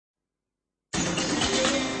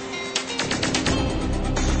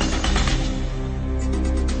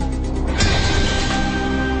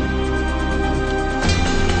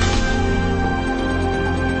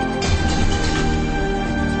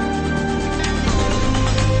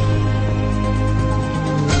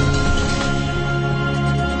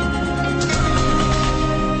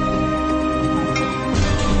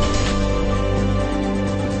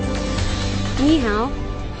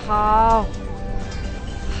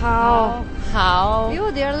How? How?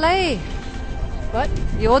 You dear lay. What?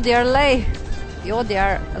 You dear lay. You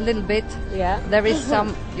dear a little bit. Yeah. There is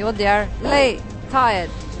some. You dear lay. Tired.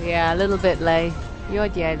 Yeah, a little bit late. You're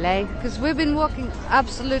late. Because we've been walking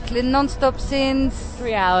absolutely non-stop since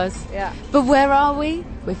 3 hours. Yeah. But where are we?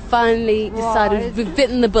 We finally decided it's- we've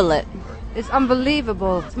bitten the bullet. It's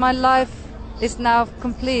unbelievable. My life is now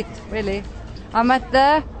complete, really. I'm at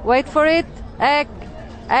the, wait for it,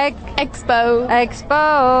 Expo.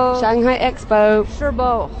 Expo. Shanghai Expo.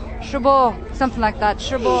 Sherbo, something like that.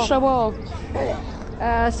 Sherbo.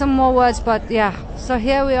 Some more words, but yeah. So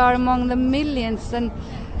here we are among the millions,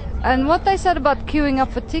 and what they said about queuing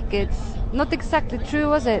up for tickets, not exactly true,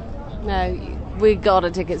 was it? No, we got a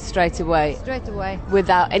ticket straight away. Straight away.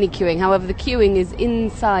 Without any queuing. However, the queuing is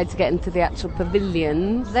inside to get into the actual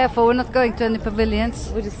pavilions. Therefore, we're not going to any pavilions.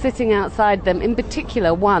 We're just sitting outside them. In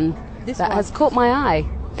particular, one This that one. has caught my eye.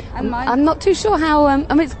 And mine. I'm not too sure how. I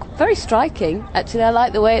mean, it's very striking. Actually, I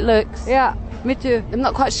like the way it looks. Yeah, me too. I'm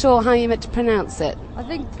not quite sure how you're meant to pronounce it. I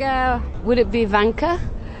think. Would it be Vanka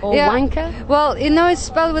or Yeah. Wanka? Well, you know, it's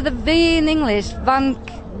spelled with a V in English.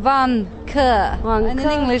 Vanker. And in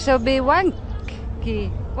Vanker. English, it would be wanky.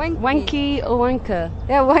 Wanky or Wanker?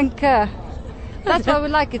 Yeah, wanker. That's why we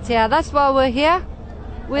like it here. That's why we're here.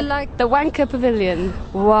 We like. The Wanker Pavilion.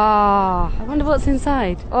 Wow. I wonder what's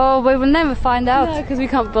inside. Oh, we will never find out. No, because we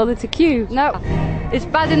can't bother to queue. No. It's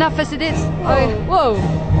bad enough as it is. Oh, whoa.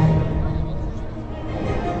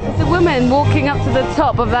 There's a woman walking up to the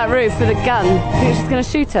top of that roof with a gun. I think she's going to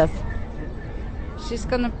shoot us. She's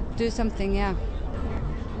gonna do something, yeah.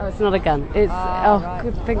 Oh, it's not a gun. It's Right.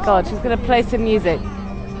 good, thank God. She's going to play some music.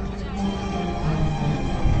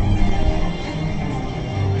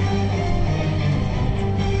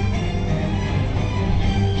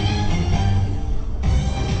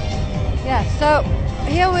 Yeah, so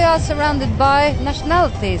here we are surrounded by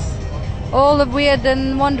nationalities. All the weird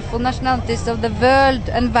and wonderful nationalities of the world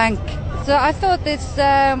and bank. So I thought it's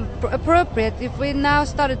appropriate if we now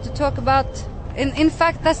started to talk about... In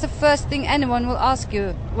fact, that's the first thing anyone will ask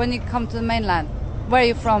you when you come to the mainland. Where are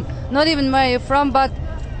you from? Not even where you're from, but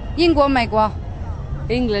英国美国.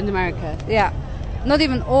 England, America. Yeah, not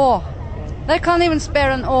even or. They can't even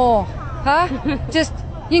spare an or, huh? Just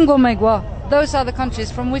英国美国. Those are the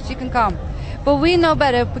countries from which you can come. But we know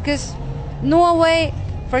better because Norway,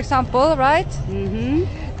 for example, right? Mm-hmm.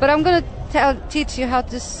 But I'm going to teach you how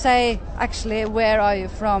to say actually where are you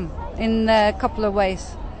from in a couple of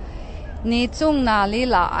ways. 你从哪里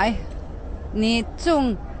来? 你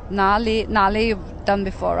从哪里? 哪里 you've done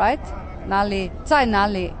before, right? 哪里? 在哪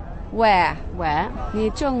里? Where? Where?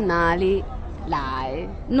 你从哪里来?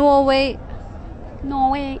 Norway.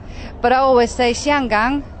 Norway. But I always say 香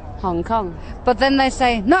港. Hong Kong. But then they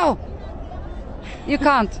say, no, you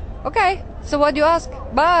can't. Okay, so what do you ask?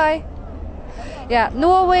 Bye. Yeah,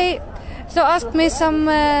 Norway. So ask me some,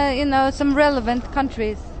 some relevant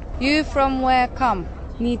countries. You from where come?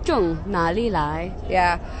 你从哪里来?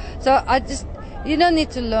 Yeah. So you don't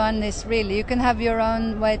need to learn this really. You can have your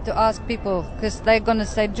own way to ask people because they're going to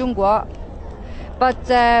say 中国. But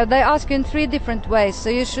they ask you in 3 different ways,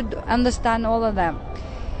 so you should understand all of them.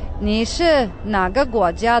 你是哪个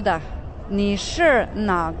国家的? 你是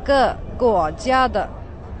哪个国家的?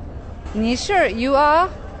 你是 you are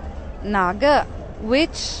哪个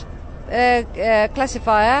which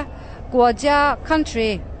classifier 国家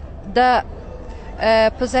country the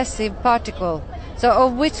possessive particle. So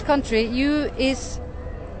of which country? You is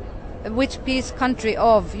which piece country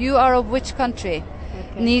of. You are of which country?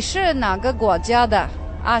 你是哪个国家的?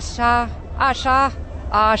 Asha,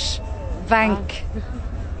 Ash, Vank.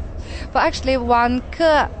 But actually,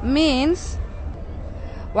 Wanke means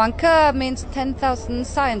 10,000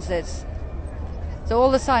 sciences. So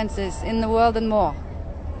all the sciences in the world and more.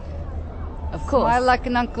 Of course. Smile like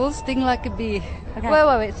an uncle, sting like a bee. Okay.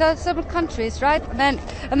 Wait. So several countries, right?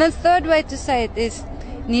 And then third way to say it is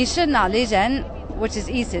你是哪里人? Which is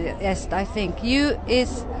easiest, I think. You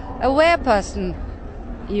is a where person.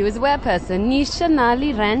 You as a where person. 你是哪里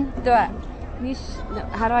人? 对. No,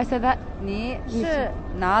 how do I say that? 你是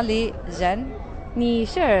哪里人? 你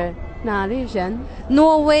是哪里人?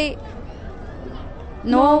 Norway.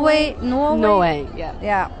 Norway, yeah.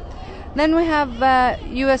 Yeah. Then we have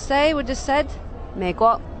USA, we just said. 美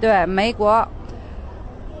国. 对，美国.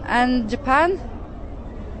 And Japan.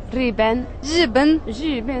 日本. 日本.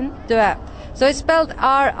 日本. 对. So it's spelled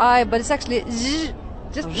R-I, but it's actually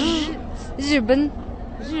just 日本.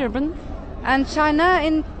 日本. And China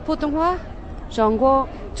in 普通话? 中国.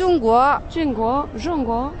 中国. 中国. 中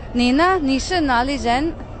国. 你呢？你是哪里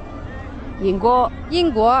人？英国. 英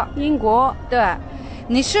国. 英国. 对.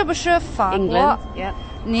你是不是法 England. 国？ Yep.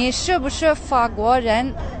 你是不是法国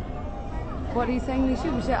人？ What are you saying? You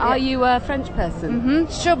should. Are you a French person?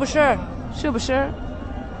 是不是？是不是？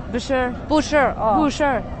不是。不是哦。不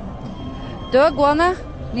是。德国呢？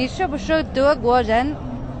你是不是德国人？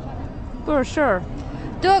不是。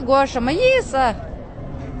德国什么意思？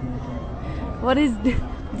 What is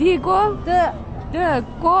德国？德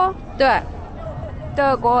国？对。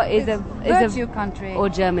德国 is a virtue country. or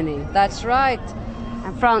Germany. That's right.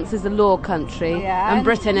 And France is a law country. Yeah, and and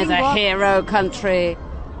Britain is a England- hero country.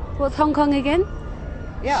 What's Hong Kong again?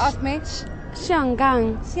 Yeah, ask me. 香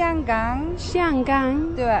港。香港。香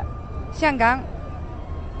港。对，香港。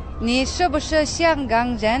你是不是香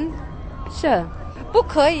港人？是。不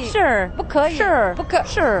可以。是。不可以。是。不可。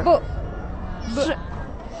是。不。是。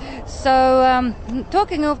So,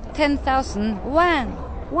 talking of 10,000,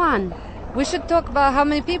 one. We should talk about how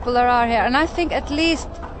many people there are here, and I think at least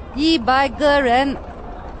 100个人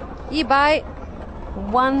，100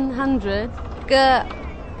 100个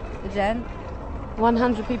人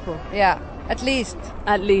，100 people. Yeah, at least.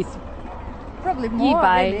 At least. Probably more.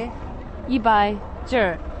 100. Really.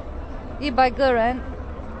 100. 100个人。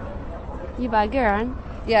100个人。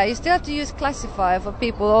Yeah, you still have to use classifier for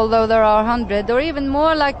people, although there are 100, or even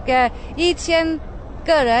more like 1000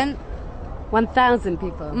个人。1,000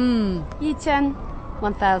 people. 1000,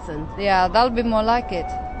 1,000. Yeah, that'll be more like it.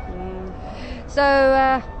 So,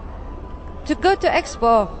 to go to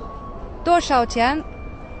Expo, 多少钱?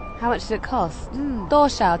 How much does it cost? 多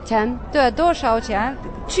少钱? 对，多少钱?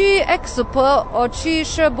 去 Expo or 去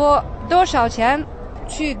世博多少钱?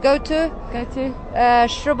 去 go to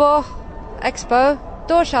世博 Expo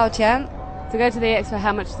多少钱? To go to the expo,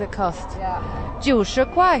 how much does it cost? 90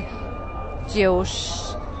块.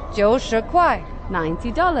 90块.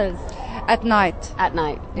 $90. At night. At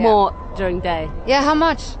night. Yeah. More during day. Yeah, how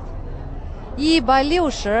much?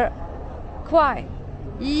 160块.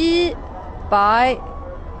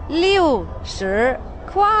 160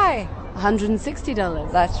块.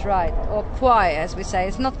 $160. That's right. Or kwai, as we say.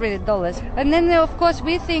 It's not really dollars. And then, of course,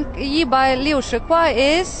 we think 160块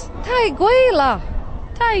is 太贵了。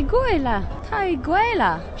太贵了。太贵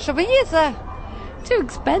了。什么意思？ Too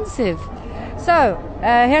expensive. So,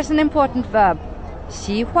 here's an important verb.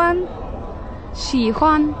 喜欢。喜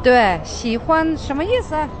欢。对，喜欢什么意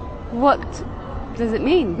思？ What does it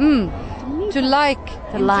mean? To like.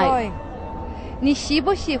 To enjoy. like. 你喜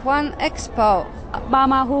不喜欢 Expo? 马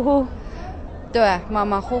马虎虎。对，马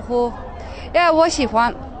马虎虎。Yeah, 我喜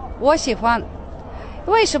欢。我喜欢。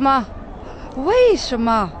为什么？为什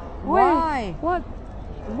么？ Why? What?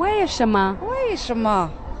 为什么？为什么？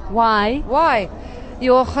 Why? Why?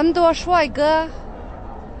 有很多帅哥。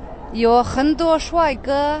有很多帅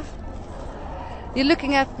哥。You're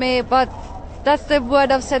looking at me, but that's the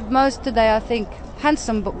word I've said most today, I think.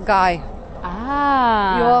 Handsome guy.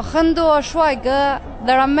 有很多帅哥.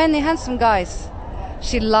 There are many handsome guys.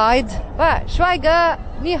 She lied. 喂，帅哥，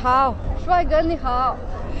你好。帅哥，你好。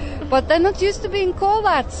But they're not used to being called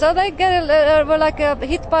that, so they get were like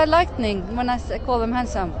hit by lightning when I call them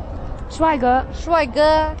handsome. 帅哥。帅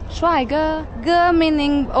哥。帅哥。哥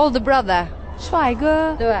meaning older brother. 帅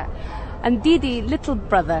哥。对。And Didi, little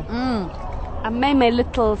brother. And Mei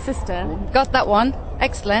little sister. Got that one.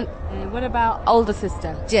 Excellent. What about older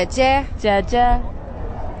sister? 姐姐. Jeje.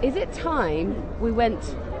 Is it time we went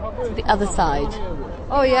to the other side?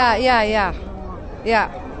 Oh, yeah.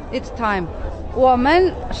 It's time. 我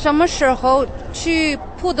们什么时候去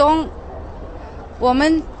浦东？我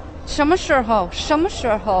们什么时候？什么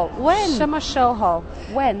时候？ When? 什么时候？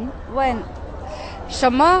 When? When?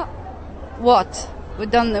 什么 What? We've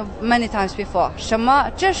done it many times before. 什么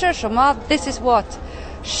这是什么 This is what?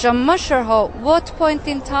 什么时候 What point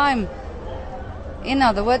in time? In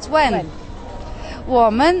other words, when? 我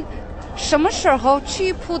们什么时候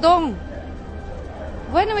去浦东？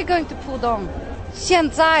 When are we going to 浦东？现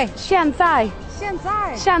在。现在。现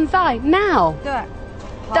在。现在。Now. 对。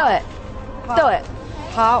对。对。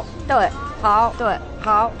好。对。好。对。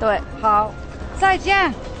好。对。好。再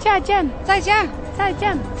见。再见。再见。再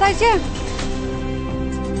见。再见。